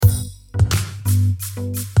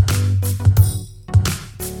I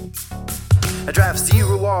draft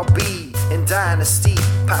 0 RB in Dynasty.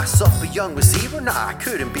 Pass up a young receiver? Nah,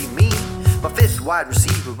 couldn't be me. My 5th wide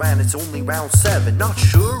receiver and it's only round 7. Not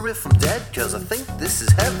sure if I'm dead, cause I think this is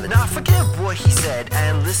heaven. Now forget what he said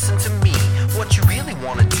and listen to me. What you really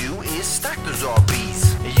wanna do is stack those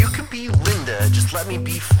RBs. You can be Linda, just let me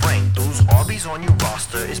be frank. Those RBs on your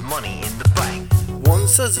roster is money in the bank. One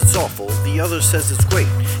says it's awful, the other says it's great.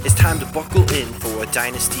 It's time to buckle in for a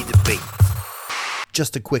dynasty debate.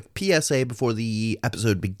 Just a quick PSA before the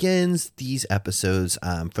episode begins. These episodes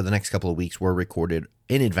for the next couple of weeks were recorded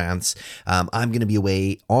in advance. I'm going to be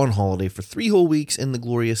away on holiday for 3 whole weeks in the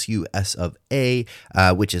glorious US of A,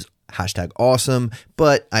 which is #awesome,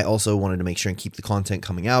 but I also wanted to make sure and keep the content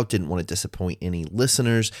coming out. Didn't want to disappoint any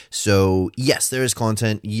listeners. So yes, there is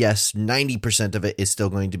content. Yes, 90% of it is still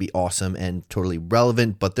going to be awesome and totally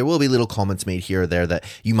relevant, but there will be little comments made here or there that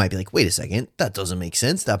you might be like, wait a second, that doesn't make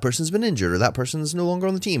sense. That person's been injured or that person's no longer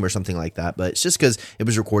on the team or something like that. But it's just because it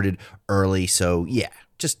was recorded early. So yeah,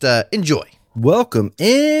 just enjoy. Welcome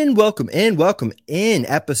in, episode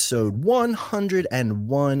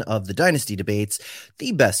 101 of the Dynasty Debates,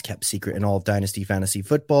 the best kept secret in all of Dynasty Fantasy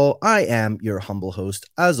Football. I am your humble host,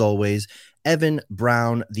 as always, Evan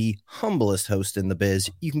Brown, the humblest host in the biz.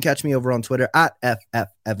 You can catch me over on Twitter at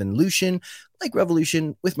FFEvanLucian, like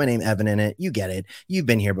Revolution, with my name Evan in it. You get it. You've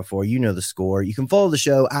been here before. You know the score. You can follow the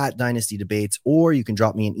show at Dynasty Debates, or you can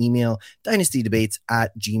drop me an email,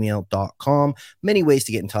 dynastydebates@gmail.com. Many ways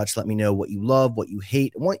to get in touch. Let me know what you love, what you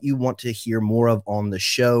hate, and what you want to hear more of on the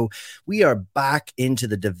show. We are back into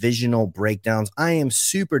the divisional breakdowns. I am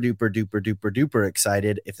super duper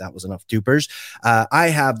excited, if that was enough dupers. I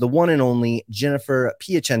have the one and only Jennifer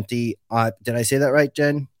Piacenti. Did I say that right,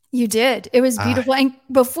 Jen? You did. It was beautiful. And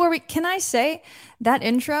before can I say that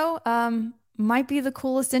intro might be the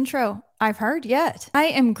coolest intro I've heard yet. I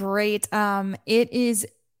am great. It is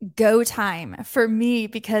go time for me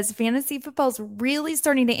because fantasy football is really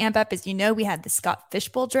starting to amp up. As you know, we had the Scott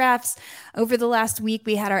Fishbowl drafts over the last week.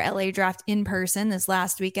 We had our LA draft in person this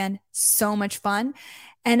last weekend. So much fun.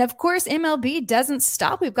 And of course, MLB doesn't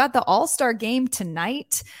stop. We've got the All-Star game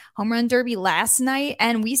tonight, Home Run Derby last night,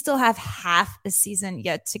 and we still have half a season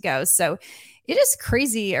yet to go. So it is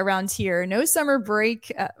crazy around here. No summer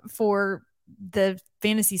break for the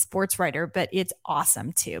fantasy sports writer, but it's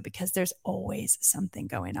awesome too because there's always something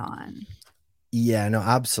going on. Yeah, no,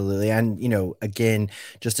 absolutely. And, you know, again,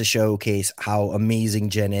 just to showcase how amazing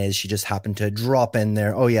Jen is, she just happened to drop in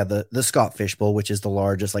there. Oh, yeah, the Scott Fishbowl, which is the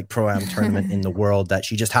largest like pro-am tournament in the world that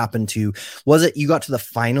she just happened to. Was it you got to the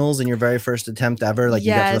finals in your very first attempt ever? Like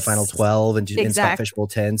you got to the final 12 and in Scott Fishbowl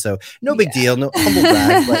 10. So no big deal, no humble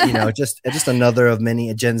brag, but, you know, just another of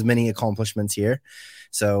Jen's many accomplishments here.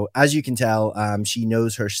 So as you can tell, she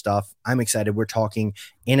knows her stuff. I'm excited. We're talking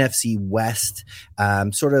NFC West.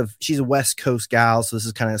 She's a West Coast gal, so this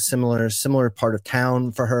is kind of similar part of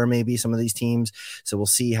town for her. Maybe some of these teams. So we'll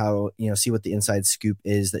see see what the inside scoop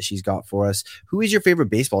is that she's got for us. Who is your favorite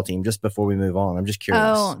baseball team? Just before we move on, I'm just curious.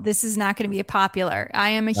 Oh, this is not going to be popular. I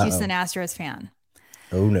am a Houston Astros fan.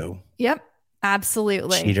 Oh no. Yep,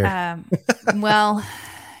 absolutely. Cheater. Well.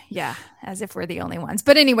 Yeah, as if we're the only ones.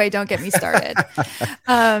 But anyway, don't get me started.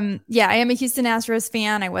 I am a Houston Astros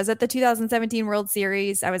fan. I was at the 2017 World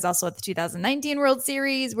Series. I was also at the 2019 World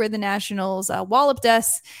Series where the Nationals walloped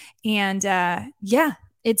us. And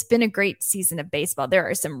it's been a great season of baseball. There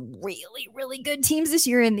are some really, really good teams this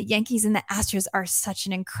year, and the Yankees and the Astros are such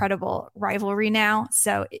an incredible rivalry now.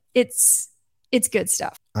 So it's good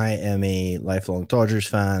stuff. I am a lifelong Dodgers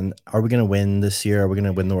fan. Are we going to win this year? Are we going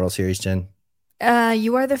to win the World Series, Jen?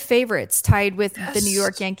 You are the favorites, tied with the New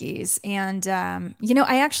York Yankees. And,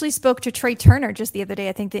 I actually spoke to Trey Turner just the other day.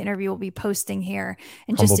 I think the interview will be posting here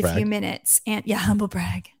in just a few minutes. And humble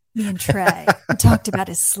brag. Me and Trey talked about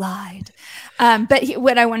his slide. But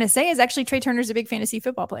what I want to say is actually Trey Turner's a big fantasy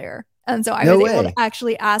football player. And so I was able to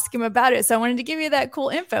actually ask him about it. So I wanted to give you that cool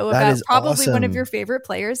info about probably one of your favorite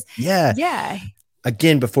players. Yeah. Yeah.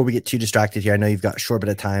 Again, before we get too distracted here, I know you've got a short bit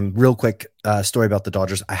of time. Real quick story about the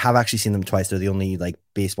Dodgers. I have actually seen them twice. They're the only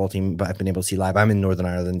baseball team but I've been able to see live. I'm in Northern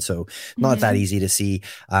Ireland, so not that easy to see.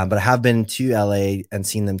 But I have been to LA and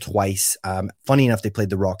seen them twice. Funny enough, they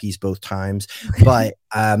played the Rockies both times. But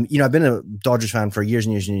I've been a Dodgers fan for years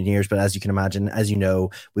and years and years. But as you can imagine, as you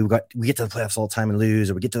know, we get to the playoffs all the time and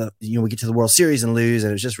lose, or we get to the World Series and lose,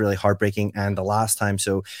 and it was just really heartbreaking. And the last time,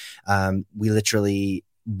 we literally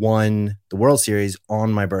won the World Series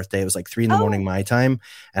on my birthday. It was like 3 a.m. my time.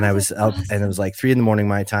 And I was up and it was like 3 a.m.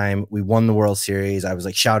 my time. We won the World Series. I was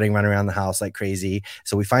like shouting, running around the house like crazy.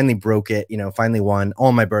 So we finally broke it, finally won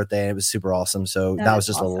on my birthday. And it was super awesome. So that was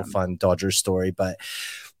just a little fun Dodgers story. But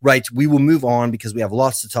right, we will move on because we have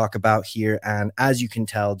lots to talk about here. And as you can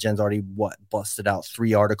tell, Jen's already busted out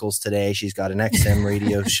 3 articles today. She's got an XM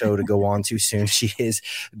radio show to go on to soon. She has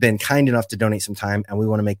been kind enough to donate some time, and we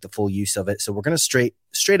want to make the full use of it. So we're going to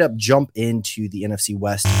straight up jump into the NFC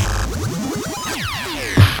West.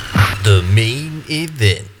 The main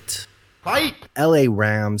event. Fight! LA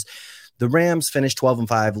Rams. The Rams finished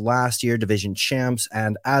 12-5 last year, division champs,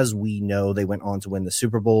 and as we know, they went on to win the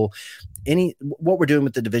Super Bowl. What we're doing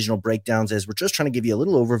with the divisional breakdowns is we're just trying to give you a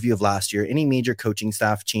little overview of last year, any major coaching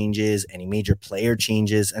staff changes, any major player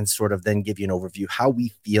changes, and sort of then give you an overview how we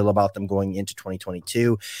feel about them going into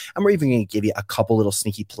 2022. And we're even going to give you a couple little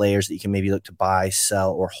sneaky players that you can maybe look to buy,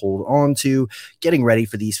 sell, or hold on to, getting ready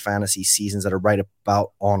for these fantasy seasons that are right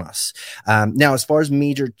about on us. Now, as far as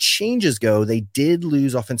major changes go, they did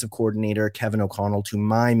lose offensive coordinator Kevin O'Connell to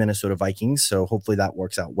my Minnesota Vikings, so hopefully that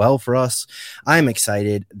works out well for us. I'm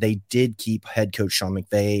excited. They did keep head coach Sean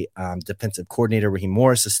McVay. Defensive coordinator Raheem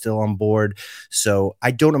Morris is still on board, so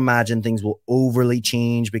I don't imagine things will overly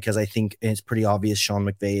change because I think it's pretty obvious Sean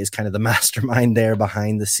McVay is kind of the mastermind there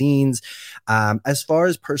behind the scenes. As far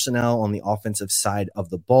as personnel on the offensive side of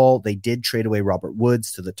the ball, they did trade away Robert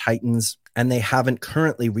Woods to the Titans, and they haven't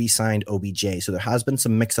currently re-signed OBJ. So there has been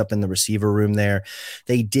some mix-up in the receiver room there.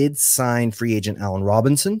 They did sign free agent Allen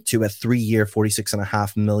Robinson to a 3-year,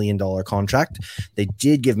 $46.5 million contract. They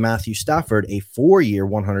did give Matthew Stafford a 4-year,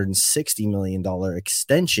 $160 million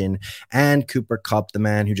extension. And Cooper Kupp, the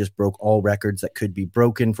man who just broke all records that could be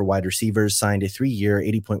broken for wide receivers, signed a 3-year,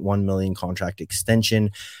 $80.1 million contract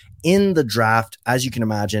extension. In the draft, as you can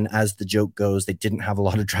imagine, as the joke goes, they didn't have a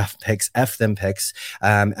lot of draft picks, F them picks,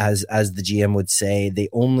 as the GM would say. They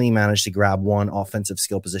only managed to grab one offensive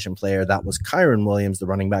skill position player. That was Kyron Williams, the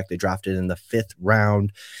running back they drafted in the 5th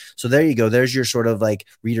round. So there you go. There's your sort of like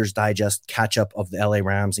Reader's Digest catch up of the LA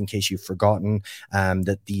Rams in case you've forgotten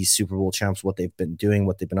that these Super Bowl champs, what they've been doing,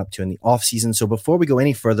 what they've been up to in the offseason. So before we go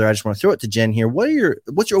any further, I just want to throw it to Jen here.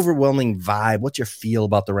 What's your overwhelming vibe? What's your feel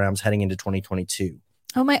about the Rams heading into 2022?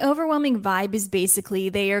 Oh, my overwhelming vibe is basically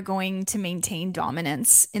they are going to maintain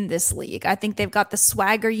dominance in this league. I think they've got the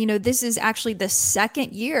swagger. This is actually the 2nd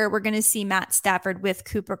year we're going to see Matt Stafford with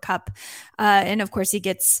Cooper Kupp. And of course, he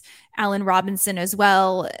gets Allen Robinson as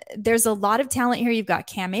well. There's a lot of talent here. You've got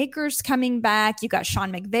Cam Akers coming back. You've got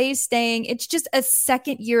Sean McVay staying. It's just a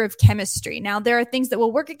 2nd year of chemistry. Now, there are things that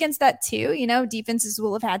will work against that too. Defenses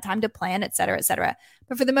will have had time to plan, et cetera, et cetera.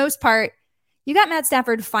 But for the most part, you got Matt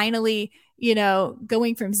Stafford finally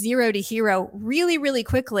going from zero to hero really, really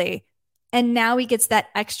quickly. And now he gets that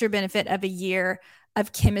extra benefit of a year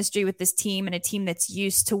of chemistry with this team and a team that's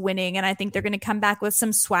used to winning. And I think they're going to come back with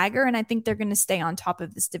some swagger, and I think they're going to stay on top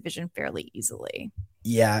of this division fairly easily.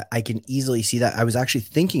 Yeah, I can easily see that. I was actually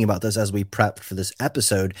thinking about this as we prepped for this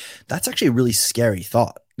episode. That's actually a really scary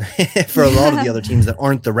thought for a lot of the other teams that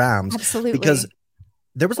aren't the Rams. Absolutely. Because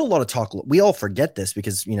there was a lot of talk. We all forget this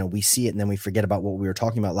because, we see it and then we forget about what we were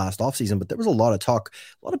talking about last offseason. But there was a lot of talk.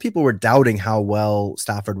 A lot of people were doubting how well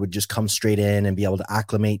Stafford would just come straight in and be able to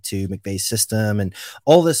acclimate to McVay's system and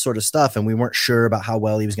all this sort of stuff. And we weren't sure about how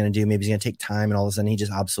well he was going to do. Maybe he's going to take time, and all of a sudden he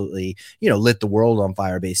just absolutely, lit the world on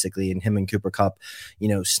fire, basically. And him and Cooper Kupp,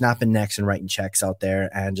 snapping necks and writing checks out there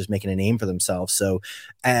and just making a name for themselves. So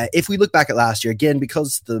if we look back at last year, again,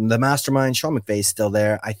 because the mastermind, Sean McVay, is still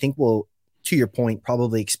there, I think we'll, to your point,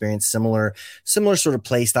 probably experience similar sort of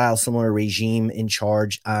play style, similar regime in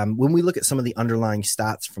charge. When we look at some of the underlying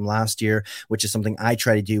stats from last year, which is something I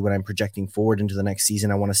try to do when I'm projecting forward into the next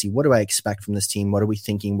season, I want to see, what do I expect from this team? What are we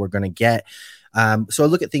thinking we're going to get? So I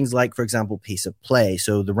look at things like, for example, pace of play.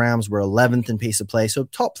 So the Rams were 11th in pace of play, so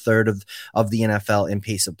top third of the NFL in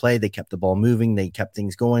pace of play. They kept the ball moving. They kept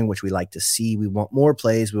things going, which we like to see. We want more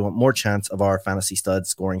plays. We want more chance of our fantasy studs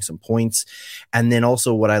scoring some points. And then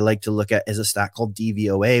also what I like to look at is a stat called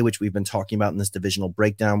DVOA, which we've been talking about in this divisional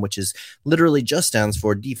breakdown, which is literally just stands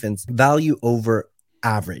for defense value over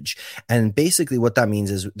average. And basically what that means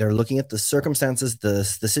is they're looking at the circumstances, the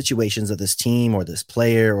situations that this team or this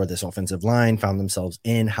player or this offensive line found themselves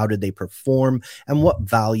in. How did they perform and what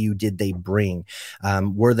value did they bring?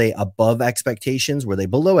 Were they above expectations? Were they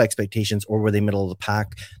below expectations? Or were they middle of the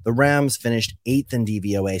pack? The Rams finished 8th in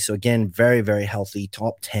DVOA. So again, very, very healthy,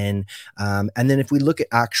 top 10. And then if we look at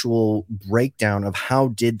actual breakdown of how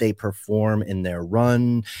did they perform in the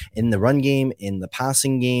run game, in the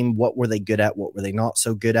passing game, what were they good at? What were they not not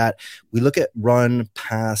so good at. We look at run,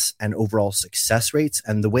 pass, and overall success rates.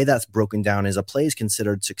 And the way that's broken down is a play is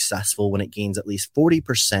considered successful when it gains at least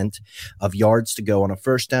 40% of yards to go on a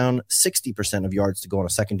first down, 60% of yards to go on a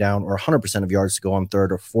second down, or 100% of yards to go on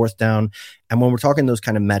third or fourth down. And when we're talking those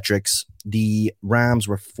kind of metrics, the Rams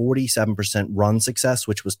were 47% run success,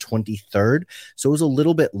 which was 23rd. So it was a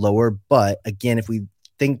little bit lower. But again, if we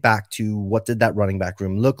think back to what did that running back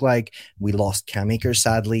room look like, we lost Cam Akers,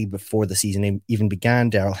 sadly, before the season even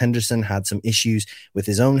began. Darrell Henderson had some issues with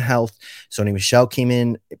his own health. Sony Michel came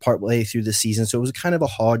in partway through the season. So it was kind of a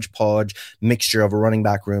hodgepodge mixture of a running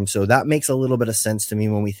back room. So that makes a little bit of sense to me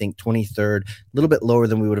when we think 23rd, a little bit lower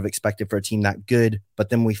than we would have expected for a team that good.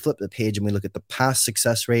 But then we flip the page and we look at the pass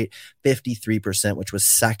success rate, 53%, which was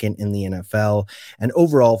second in the NFL. And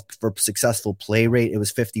overall, for successful play rate, it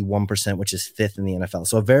was 51%, which is fifth in the NFL.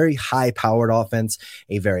 So a very high-powered offense,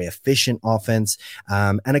 a very efficient offense,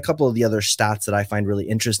 and a couple of the other stats that I find really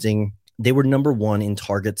interesting. They were number one in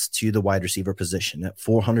targets to the wide receiver position at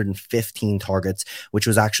 415 targets, which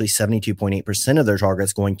was actually 72.8% of their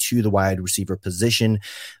targets going to the wide receiver position.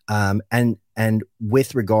 And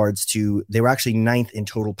with regards to, they were actually ninth in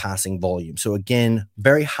total passing volume. So again,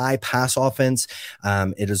 very high pass offense.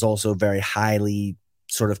 It is also very highly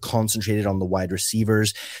sort of concentrated on the wide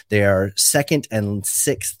receivers. They are second and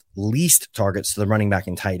sixth least targets to the running back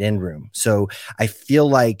and tight end room. So I feel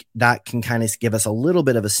like that can kind of give us a little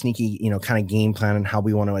bit of a sneaky, kind of game plan on how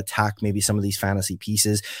we want to attack maybe some of these fantasy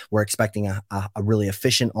pieces. We're expecting a really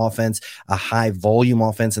efficient offense, a high volume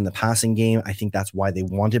offense in the passing game. I think that's why they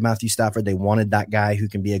wanted Matthew Stafford. They wanted that guy who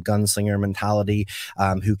can be a gunslinger mentality,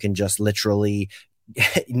 who can just literally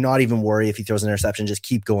not even worry if he throws an interception, just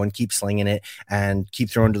keep going, keep slinging it, and keep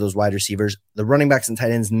throwing to those wide receivers. The running backs and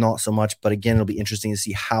tight ends, not so much, but again, it'll be interesting to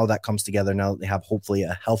see how that comes together now that they have hopefully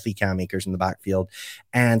a healthy Cam Akers in the backfield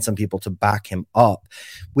and some people to back him up.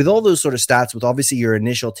 With all those sort of stats, with obviously your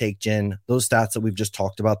initial take, Jen, those stats that we've just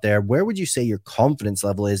talked about there, where would you say your confidence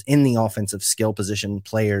level is in the offensive skill position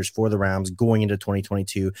players for the Rams going into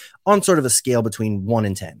 2022 on sort of a scale between 1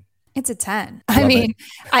 and 10? It's a 10. I mean,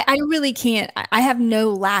 I really can't. I have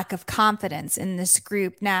no lack of confidence in this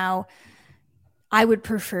group. Now, I would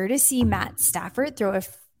prefer to see Matt Stafford throw a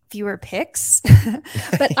fewer picks,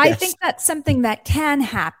 but I think that's something that can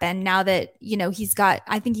happen now that,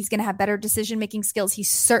 I think he's going to have better decision-making skills. He's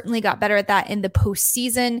certainly got better at that in the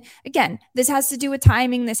postseason. Again, this has to do with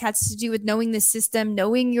timing. This has to do with knowing the system,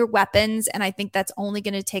 knowing your weapons. And I think that's only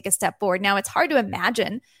going to take a step forward. Now, it's hard to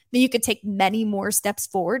imagine that you could take many more steps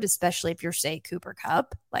forward, especially if you're, say, Cooper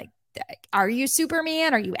Kupp. Like, are you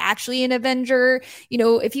Superman? Are you actually an Avenger?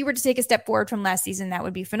 If you were to take a step forward from last season, that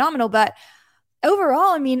would be phenomenal. But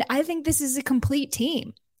overall, I mean, I think this is a complete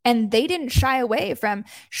team. And they didn't shy away from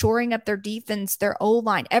shoring up their defense, their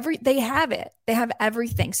O-line. They have it. They have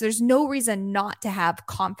everything. So there's no reason not to have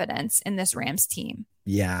confidence in this Rams team.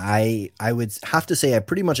 Yeah, I would have to say I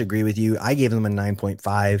pretty much agree with you. I gave them a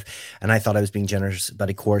 9.5, and I thought I was being generous. But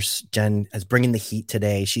of course, Jen is bringing the heat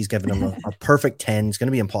today. She's given them a perfect 10. It's going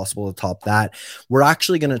to be impossible to top that. We're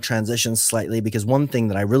actually going to transition slightly because one thing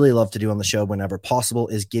that I really love to do on the show whenever possible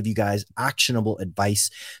is give you guys actionable advice.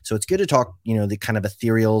 So it's good to talk, the kind of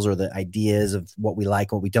ethereals or the ideas of what we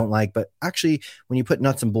like, what we don't like. But actually, when you put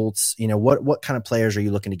nuts and bolts, what kind of players are you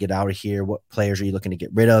looking to get out of here? What players are you looking to get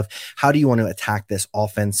rid of? How do you want to attack this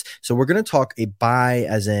offense? So we're going to talk a buy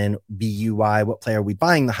as in B-U-Y. What player are we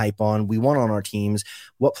buying the hype on? We want on our teams.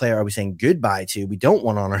 What player are we saying goodbye to? We don't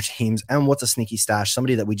want on our teams. And what's a sneaky stash?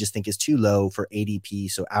 Somebody that we just think is too low for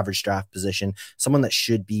ADP, so average draft position. Someone that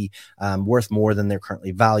should be worth more than they're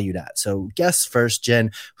currently valued at. So guess first,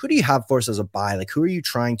 Jen, who do you have for us as a buy? Like, who are you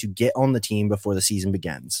trying to get on the team before the season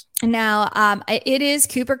begins? Now, it is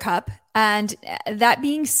Cooper Kupp. And that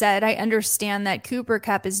being said, I understand that Cooper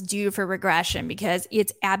Kupp is due for regression because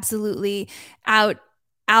it's absolutely out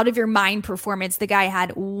of your mind performance. The guy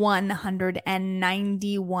had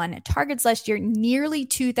 191 targets last year, nearly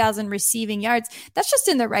 2,000 receiving yards. That's just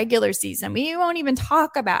in the regular season. We won't even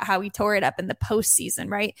talk about how he tore it up in the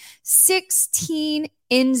postseason, right? 16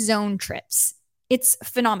 end zone trips. It's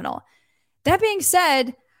phenomenal. That being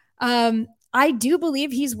said, I do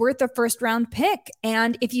believe he's worth a first round pick.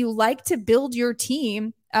 And if you like to build your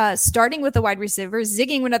team, starting with a wide receiver,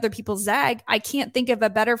 zigging when other people zag, I can't think of a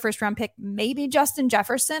better first round pick. Maybe Justin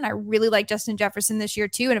Jefferson. I really like Justin Jefferson this year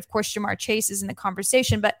too. And of course, Jamar Chase is in the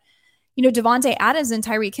conversation, but Devontae Adams and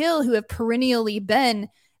Tyreek Hill, who have perennially been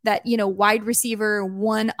that, wide receiver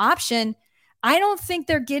one option, I don't think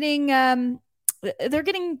they're getting they're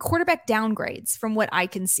getting quarterback downgrades from what I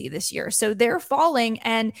can see this year. So they're falling.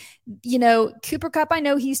 And, Cooper Kupp, I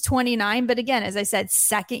know he's 29, but again, as I said,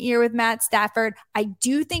 second year with Matt Stafford, I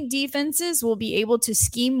do think defenses will be able to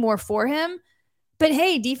scheme more for him. But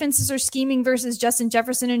hey, defenses are scheming versus Justin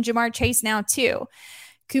Jefferson and Jamar Chase now too.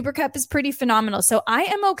 Cooper Kupp is pretty phenomenal. So I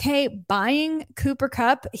am okay buying Cooper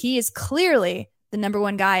Kupp. He is clearly the number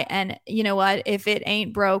one guy. And you know what? If it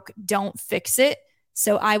ain't broke, don't fix it.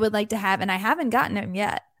 So I would like to have, and I haven't gotten him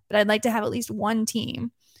yet, but I'd like to have at least one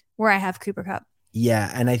team where I have Cooper Kupp.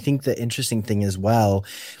 Yeah, and I think the interesting thing as well,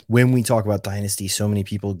 when we talk about dynasty, so many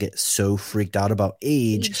people get so freaked out about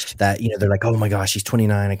age that, they're like, oh my gosh, he's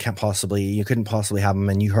 29. You couldn't possibly have him.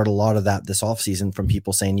 And you heard a lot of that this offseason from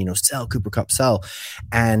people saying, sell Cooper Kupp, sell.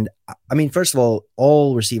 And I mean, first of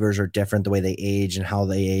all receivers are different the way they age and how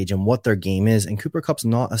they age and what their game is. And Cooper Kupp's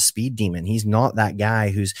not a speed demon. He's not that guy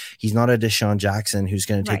he's not a Deshaun Jackson who's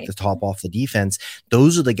going to take the top off the defense.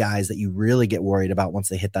 Those are the guys that you really get worried about once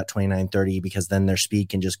they hit that 29-30, because then their speed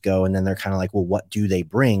can just go. And then they're kind of like, well, what do they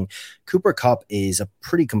bring? Cooper Kupp is a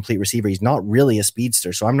pretty complete receiver. He's not really a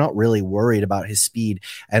speedster. So I'm not really worried about his speed.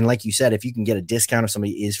 And like you said, if you can get a discount, if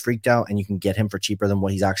somebody is freaked out and you can get him for cheaper than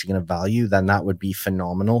what he's actually going to value, then that would be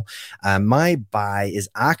phenomenal. My buy is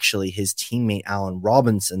actually his teammate Allen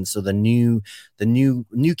Robinson, so the new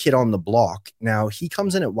kid on the block. Now he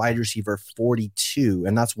comes in at wide receiver 42,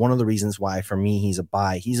 and that's one of the reasons why for me he's a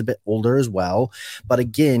buy. He's a bit older as well, but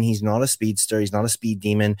again, he's not a speedster. He's not a speed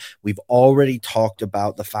demon. We've already talked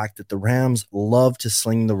about the fact that the Rams love to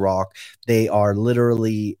sling the rock. They are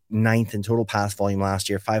literally 9th in total pass volume last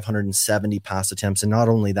year, 570 pass attempts, and not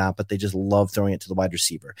only that, but they just love throwing it to the wide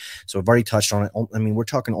receiver. So I've already touched on it. I mean, we're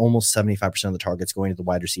talking almost 75% of the targets going to the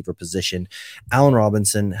wide receiver position. Allen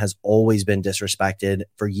Robinson has always been disrespected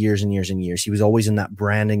for years and years and years. He was always in that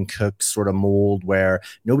Brandon Cooks sort of mold where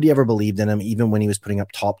nobody ever believed in him, even when he was putting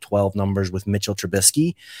up top 12 numbers with Mitchell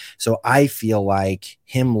Trubisky. So I feel like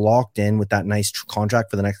him locked in with that nice contract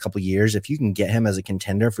for the next couple of years, if you can get him as a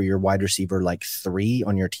contender for your wide receiver like 3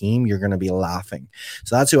 on your team, you're going to be laughing.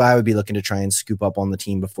 So that's who I would be looking to try and scoop up on the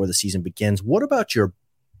team before the season begins. What about your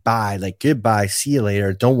bye? Like, goodbye, see you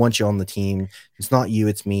later, don't want you on the team, it's not you,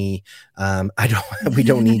 it's me. We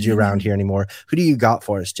don't need you around here anymore. Who do you got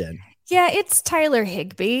for us, Jen? Yeah, it's Tyler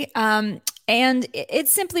Higbee. And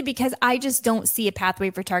it's simply because I just don't see a pathway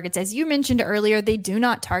for targets. As you mentioned earlier, they do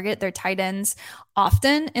not target their tight ends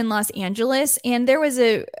often in Los Angeles. And there was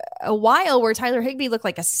a while where Tyler Higbee looked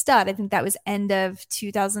like a stud. I think that was end of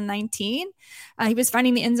 2019. He was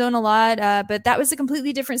finding the end zone a lot, but that was a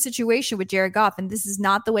completely different situation with Jared Goff. And this is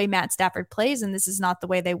not the way Matt Stafford plays, and this is not the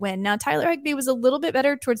way they win. Now, Tyler Higbee was a little bit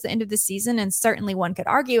better towards the end of the season, and certainly one could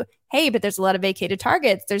argue, hey, but there's a lot of vacated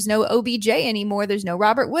targets. There's no OBJ anymore. There's no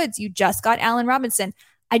Robert Woods. You just got Allen Robinson.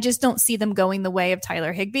 I just don't see them going the way of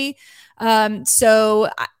Tyler Higbee. So,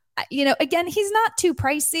 again, he's not too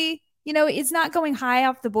pricey. It's not going high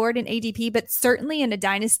off the board in ADP, but certainly in a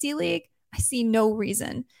dynasty league, I see no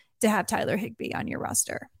reason to have Tyler Higbee on your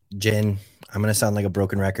roster. Jen, I'm going to sound like a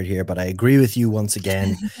broken record here, but I agree with you once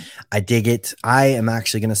again. I dig it. I am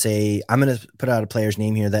actually going to say, I'm going to put out a player's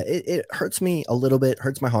name here that it hurts me a little bit,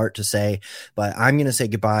 hurts my heart to say, but I'm going to say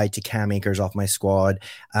goodbye to Cam Akers off my squad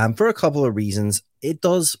for a couple of reasons. It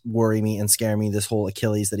does worry me and scare me, this whole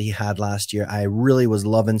Achilles that he had last year. I really was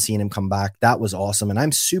loving seeing him come back. That was awesome. And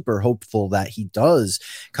I'm super hopeful that he does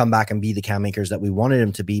come back and be the Cam Akers that we wanted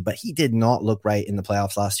him to be, but he did not look right in the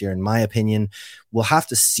playoffs last year, in my opinion. We'll have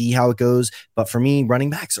to see how it goes. But for me,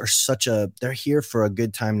 running backs are they're here for a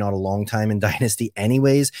good time, not a long time in Dynasty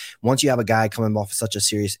anyways. Once you have a guy coming off of such a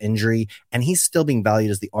serious injury, and he's still being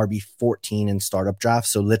valued as the RB14 in startup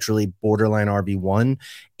drafts, so literally borderline RB1,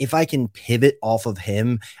 if I can pivot off of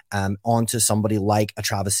him onto somebody like a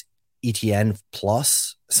Travis Etienne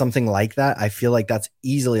plus, something like that, I feel like that's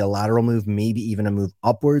easily a lateral move, maybe even a move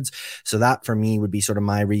upwards. So that for me would be sort of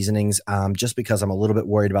my reasonings, just because I'm a little bit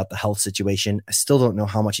worried about the health situation. I still don't know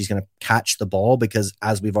how much he's going to catch the ball because,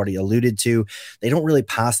 as we've already alluded to, they don't really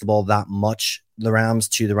pass the ball that much, the Rams,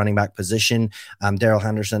 to the running back position. Darrell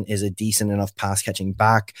Henderson is a decent enough pass catching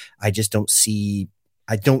back. I don't see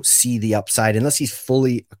the upside unless he's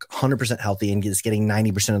fully 100% healthy and is getting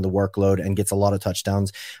 90% of the workload and gets a lot of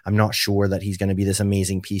touchdowns. I'm not sure that he's going to be this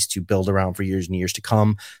amazing piece to build around for years and years to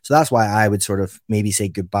come. So that's why I would sort of maybe say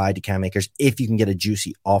goodbye to Cam Akers if you can get a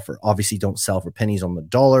juicy offer. Obviously, don't sell for pennies on the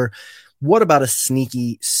dollar. What about a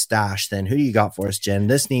sneaky stash then? Who do you got for us, Jen?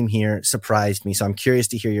 This name here surprised me, so I'm curious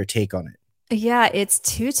to hear your take on it. Yeah, it's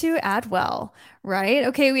Tutu Atwell, right?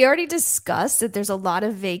 Okay, we already discussed that there's a lot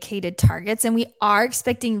of vacated targets, and we are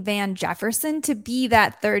expecting Van Jefferson to be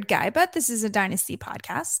that third guy, but this is a Dynasty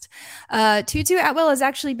podcast. Tutu Atwell has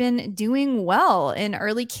actually been doing well in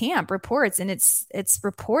early camp reports, and it's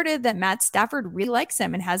reported that Matt Stafford really likes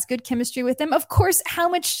him and has good chemistry with him. Of course, how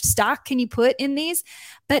much stock can you put in these?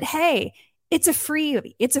 But hey, it's a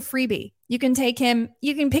freebie. It's a freebie. You can take him,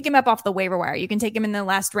 you can pick him up off the waiver wire. You can take him in the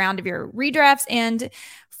last round of your redrafts. And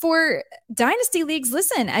for dynasty leagues,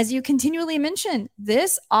 listen, as you continually mention,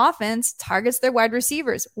 this offense targets their wide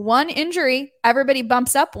receivers. One injury, everybody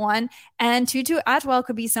bumps up one. And Tutu Atwell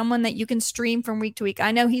could be someone that you can stream from week to week.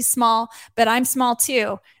 I know he's small, but I'm small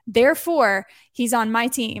too. Therefore, he's on my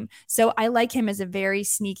team. So I like him as a very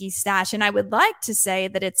sneaky stash. And I would like to say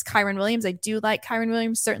that it's Kyren Williams. I do like Kyren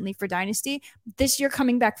Williams, certainly for dynasty. This year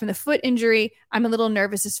coming back from the foot injury, I'm a little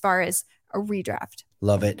nervous as far as a redraft.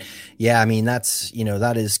 Love it. Yeah, I mean, that's,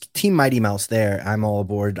 that is Team Mighty Mouse there. I'm all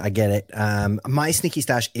aboard. I get it. My sneaky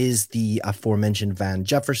stash is the aforementioned Van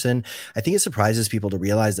Jefferson. I think it surprises people to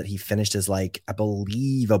realize that he finished as I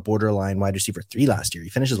believe a borderline wide receiver 3 last year. He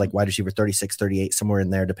finishes like wide receiver 36, 38, somewhere in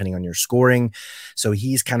there, depending on your scoring. So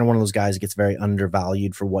he's kind of one of those guys that gets very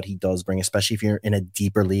undervalued for what he does bring, especially if you're in a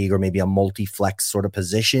deeper league or maybe a multi-flex sort of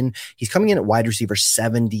position. He's coming in at wide receiver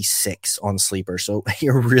 76 on Sleeper. So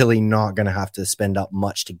you're really not going to have to spend up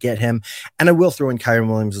much to get him. And I will throw in Kyren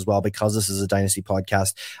Williams as well, because this is a dynasty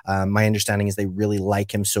podcast. My understanding is they really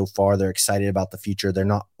like him so far. They're excited about the future. They're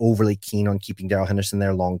not overly keen on keeping Darrell Henderson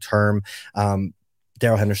there long term.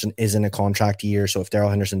 Darrell Henderson is in a contract year, so if Darrell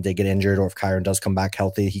Henderson did get injured or if Kyren does come back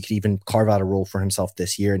healthy, he could even carve out a role for himself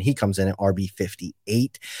this year, and he comes in at RB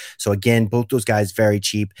 58. So again, both those guys very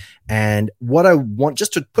cheap. And what I want,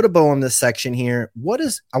 just to put a bow on this section here,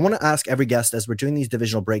 I want to ask every guest as we're doing these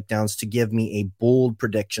divisional breakdowns to give me a bold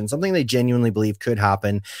prediction, something they genuinely believe could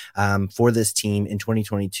happen for this team in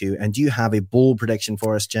 2022. And do you have a bold prediction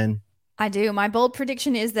for us, Jen? I do. My bold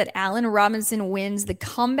prediction is that Allen Robinson wins the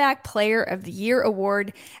Comeback Player of the Year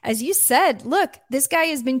award. As you said, look, this guy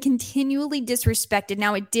has been continually disrespected.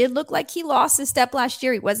 Now, it did look like he lost a step last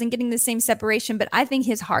year. He wasn't getting the same separation, but I think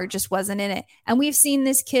his heart just wasn't in it. And we've seen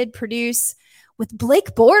this kid produce with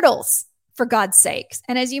Blake Bortles, for God's sakes.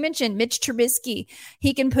 And as you mentioned, Mitch Trubisky,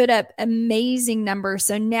 he can put up amazing numbers.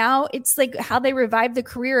 So now it's like how they revived the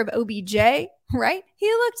career of OBJ, right? He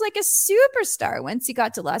looked like a superstar once he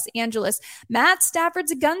got to Los Angeles. Matt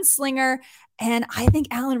Stafford's a gunslinger. And I think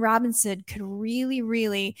Allen Robinson could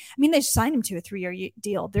really, they signed him to a 3-year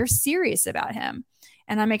deal. They're serious about him.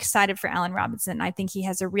 And I'm excited for Allen Robinson. I think he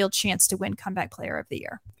has a real chance to win Comeback Player of the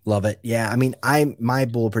Year. Love it. Yeah. My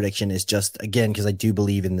bold prediction is just, again, because I do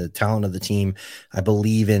believe in the talent of the team. I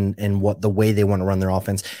believe in what the way they want to run their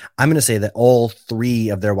offense. I'm going to say that all 3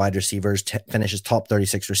 of their wide receivers finish as top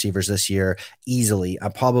 36 receivers this year easily.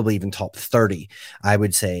 Probably even top 30, I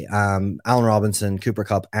would say. Allen Robinson, Cooper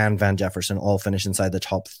Kupp, and Van Jefferson all finish inside the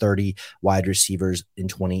top 30 wide receivers in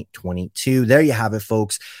 2022. There you have it,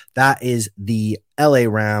 folks. That is the LA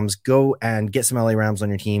Rams. Go and get some LA Rams on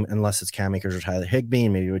your team, unless it's Cam Akers or Tyler Higbee,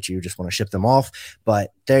 and maybe what you just want to ship them off.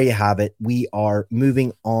 But there you have it. We are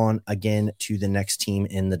moving on again to the next team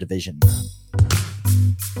in the division.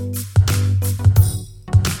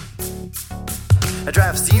 I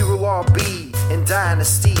draft 0 RB in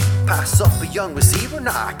Dynasty. Pass up a young receiver?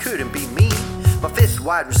 Nah, couldn't be me. My 5th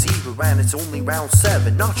wide receiver and it's only round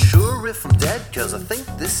 7. Not sure if I'm dead, cause I think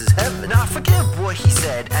this is heaven. Now forget what he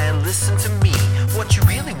said and listen to me. What you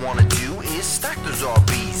really wanna do is stack those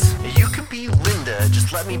RBs. You can be Linda,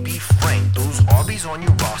 just let me be frank. Those RBs on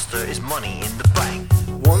your roster is money in the bank.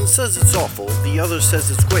 One says it's awful, the other says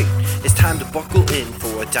it's great. It's time to buckle in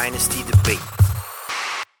for a dynasty debate.